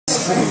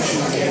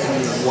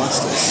Watch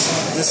this.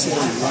 This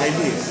one right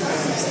here.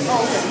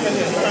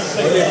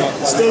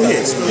 Still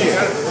here, still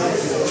here.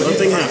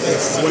 Nothing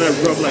happens. When I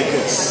rub like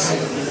this.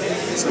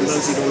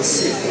 Sometimes you don't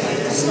see it.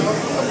 Let's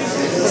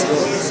go.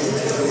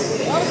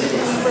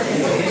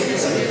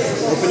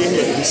 Open your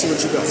head. Let me see what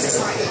you got.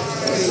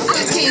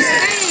 I can't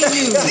stand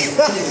you.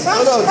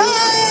 Hold on, dude.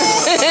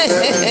 Hey,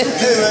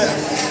 man.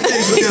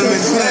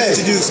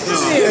 Introduce.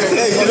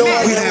 Hey, you know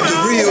what? We have the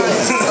real.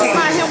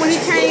 About him when he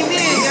came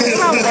in.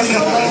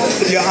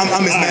 Yeah,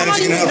 I'm his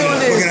manager.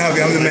 We're gonna help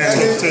you. I'm the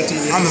manager.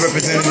 I'm the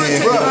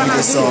representative. We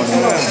just saw him.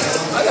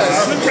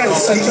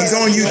 He's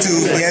on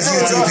YouTube. He has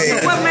a YouTube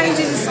page. What made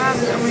you decide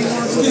to come in?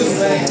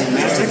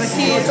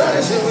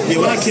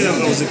 Yeah, when I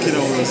was a kid, I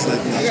was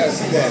like,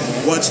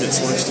 watch this,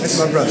 watch this. That's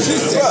my brother.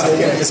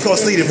 It's called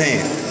Slydini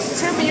Hand.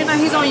 Tell me,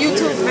 he's on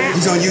YouTube now.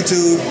 He's on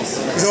YouTube.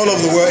 He's all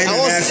over the world.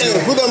 International.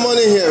 Put that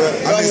money in here,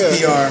 right? I'm his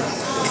PR.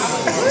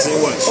 Say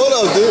what? Hold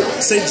up, dude.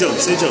 Say jump,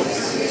 say jump.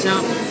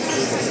 Jump.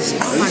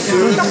 Oh my God.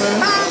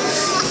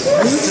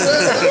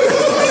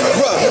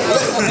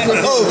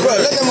 Bro,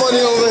 let the money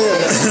over here.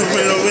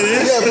 Put it over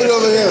there? Yeah, put it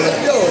over here.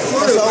 Yo,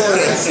 I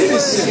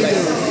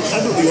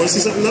do. You want to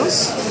see something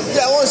else?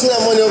 Yeah, I want to see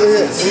that money over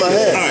here in my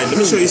hand. Alright, let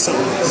me show you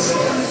something else.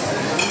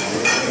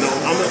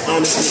 Now, I'm an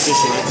honest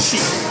magician. I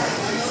cheat.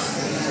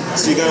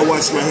 So you gotta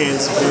watch my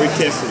hands very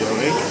carefully,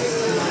 alright?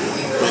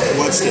 Like,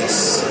 watch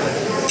this.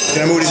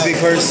 Can I move this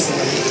big purse?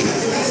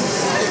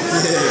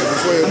 Yeah,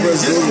 before your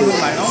first just feel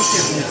like, I don't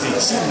care if you think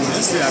shooting.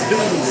 That's the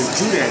ability to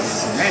do that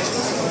is magic.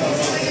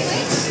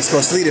 It's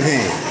called Slydini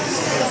Hand.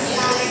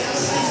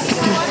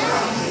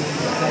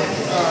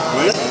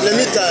 Right? Let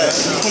me tie it.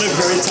 Put it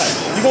very tight.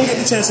 You're gonna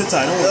get the chance to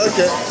tie, don't worry.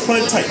 Okay. Put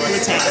it tight, put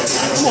it tight.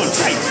 Come on,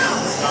 tight.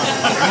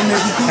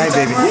 Tight,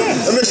 baby. Yeah.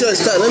 Let me make sure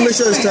it's tight. Let me make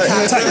sure it's tight.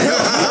 Tight.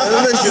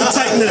 Let me make sure.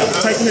 Tighten it up,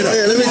 tighten it up.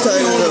 Yeah, let me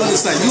tighten it up.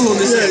 You hold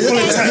this side. Put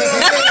it tight.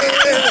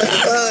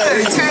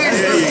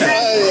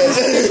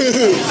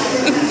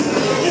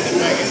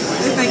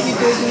 You think you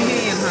did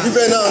me in, huh? You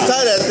better not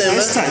tie that thing, man.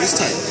 It's tight, it's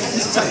tight.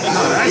 It's tight.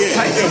 No, that's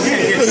tight.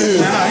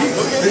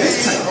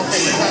 It's tight.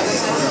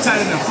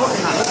 Tighter than a foot.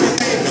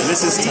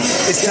 This is tight.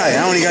 It's tight.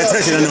 I only gotta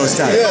touch it. I know it's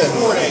tight. Yeah.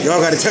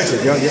 Y'all gotta touch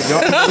it. Y'all believe it.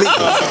 You know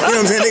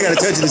what I'm saying? They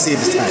gotta touch it to see if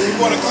it's tight.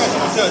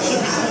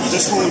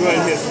 Just hold it right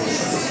here for me.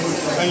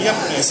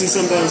 You see,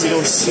 sometimes you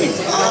don't sleep.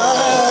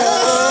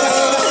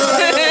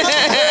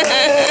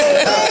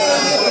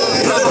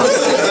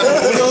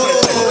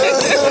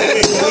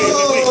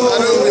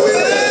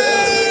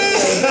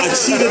 I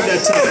cheated that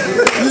time.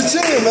 You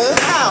cheating, man.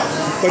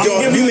 But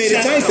you made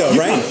it tight though,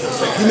 right?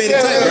 You made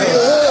it tight, right?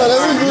 Yeah,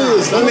 let me do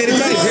this. You made it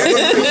tight.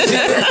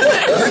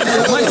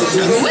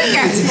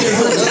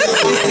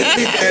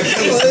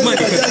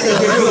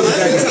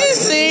 You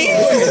see?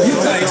 You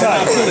tight.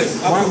 Tight.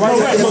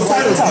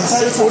 Tie the top.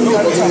 Tie the top.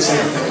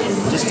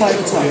 Just tie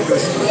the top.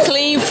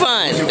 Clean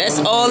fun. That's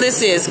all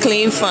this is.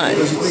 Clean fun.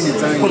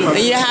 And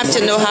you have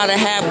to know how to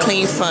have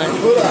clean fun.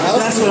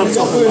 That's what I'm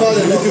talking about.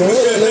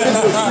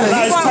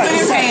 He's gonna put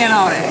his hand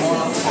on it.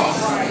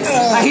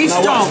 He's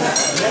strong.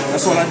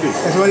 That's what I do.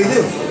 That's what he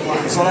did.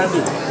 That's what I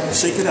do.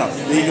 Shake it up.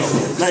 There you go.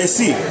 Now you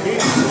see.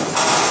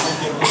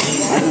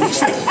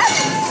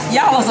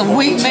 Y'all are some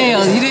weak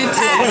males. You didn't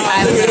tie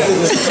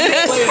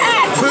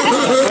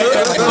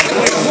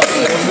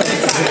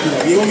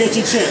You're gonna get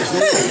your chance.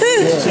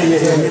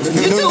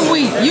 You're too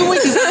weak. You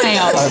weak as I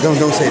am. Don't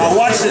say that.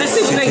 Watch Let's this.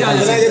 see what they gonna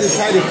do. Can I get this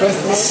tighter first?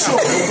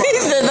 He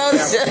said, don't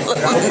tell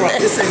them.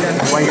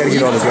 Why you gotta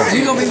get all the girls?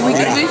 You gonna be weak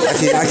as me?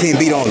 I can't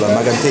beat all of them.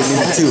 I gotta take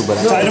maybe two, but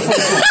Tie the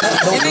first one.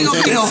 It ain't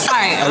gonna be no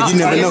fight. You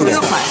never know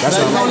that. That's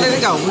We're gonna let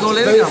it go. We're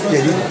gonna let it go.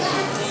 Yeah,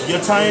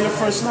 You're tying the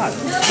first knot.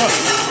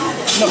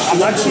 Look, I'm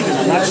not cheating.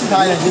 I'm not cheating.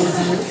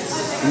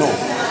 No,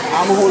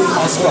 I'm holding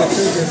my stuff.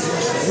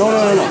 No.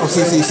 Oh,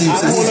 see, he's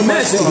not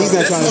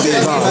trying to get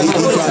involved. He's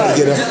trying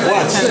to get a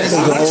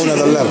whole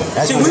other level.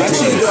 That's what he's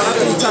doing.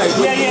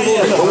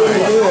 Yeah. Look.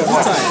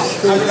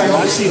 I'm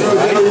not cheating,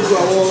 right?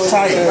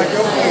 Tie it.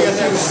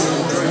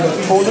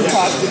 Hold the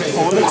top.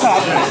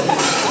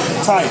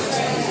 Tie it.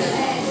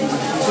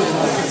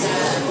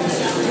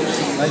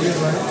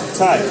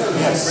 Tie it,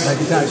 yes. Like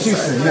you got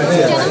Houston. All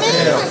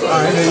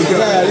right, there you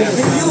go.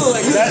 You look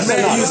like you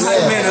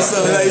hype man or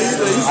something.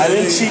 I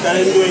didn't cheat. I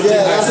didn't do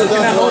anything. Can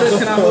I hold it?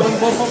 Can I hold them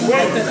both of them?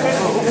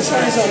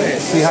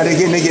 See how they're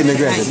getting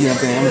aggressive. You know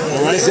what I'm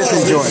saying? Let's just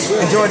enjoy it.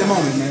 Enjoy the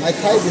moment, man. I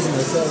tied this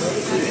myself.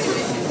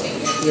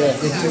 Yeah.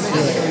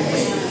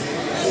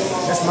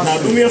 Now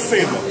do me a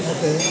favor.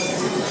 Okay.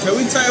 Can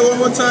we tie one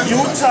more time?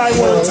 You tie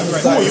one time.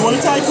 Come on, you want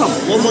to tie? Come.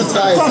 One more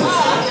time.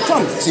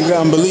 Come. See, we're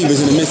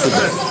unbelievers in the midst of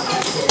it.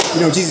 You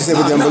know, Jesus said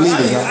with the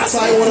unbelievers, right?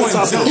 Tie one on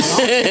top of it.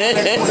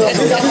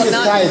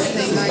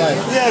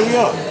 Yeah, we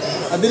are.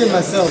 I did it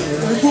myself.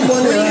 Man. Put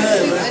money in my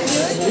hand, man.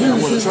 I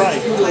want to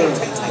try it.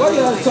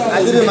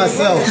 I did it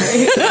myself.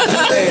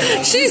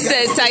 She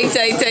said tight. You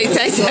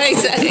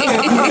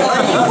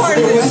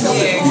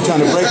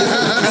trying to break it?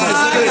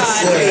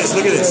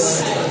 Look at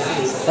this.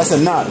 That's a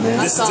knot, man.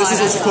 This is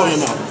what you call a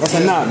knot. That's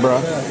a knot,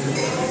 bro.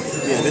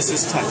 Yeah, Yeah, this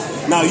is tight.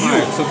 Now you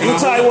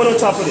tie one on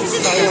top of this.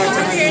 Tie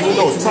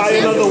another one. Tie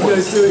it.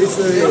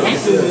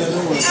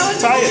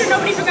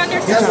 Nobody forgot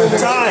their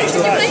Tie.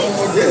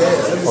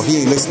 Oh,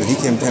 he ain't listening. He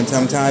came tell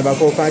him tie about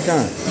 4 or 5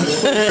 times.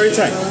 Very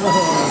tight.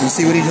 You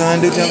see what he trying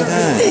to do? Tell him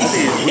time.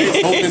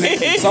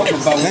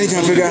 Now he's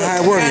trying to figure out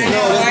how it works.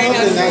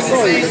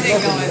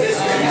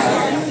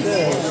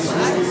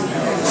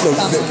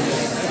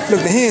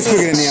 Look, the hand's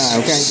quicker than the eye,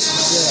 okay?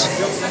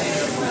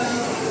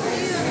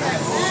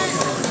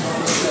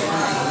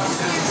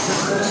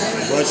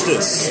 Watch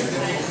this.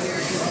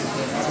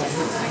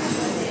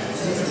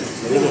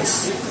 Look at this.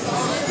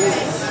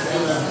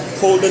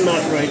 Hold the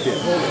knot right there.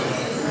 Hold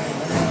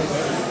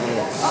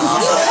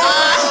it.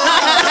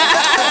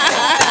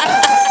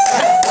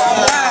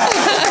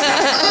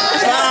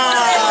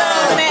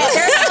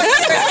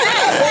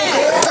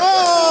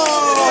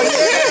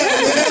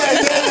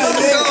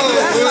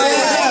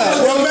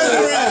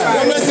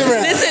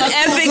 This is an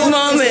epic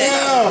moment.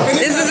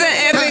 This is an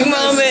epic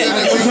moment.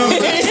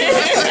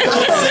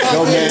 Yo,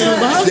 man.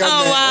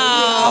 Oh,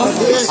 wow.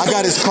 I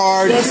got his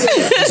card.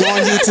 It's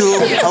on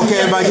YouTube. Okay,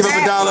 everybody, give him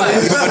 $1.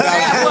 Give him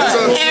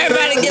 $1.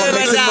 Everybody give him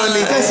 $1.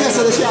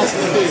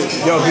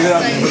 Yo, give it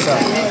up. What's up?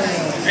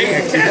 Hey,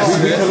 cash.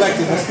 We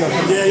collected this stuff.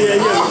 Yeah,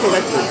 we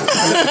collected.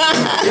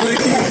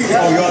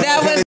 That was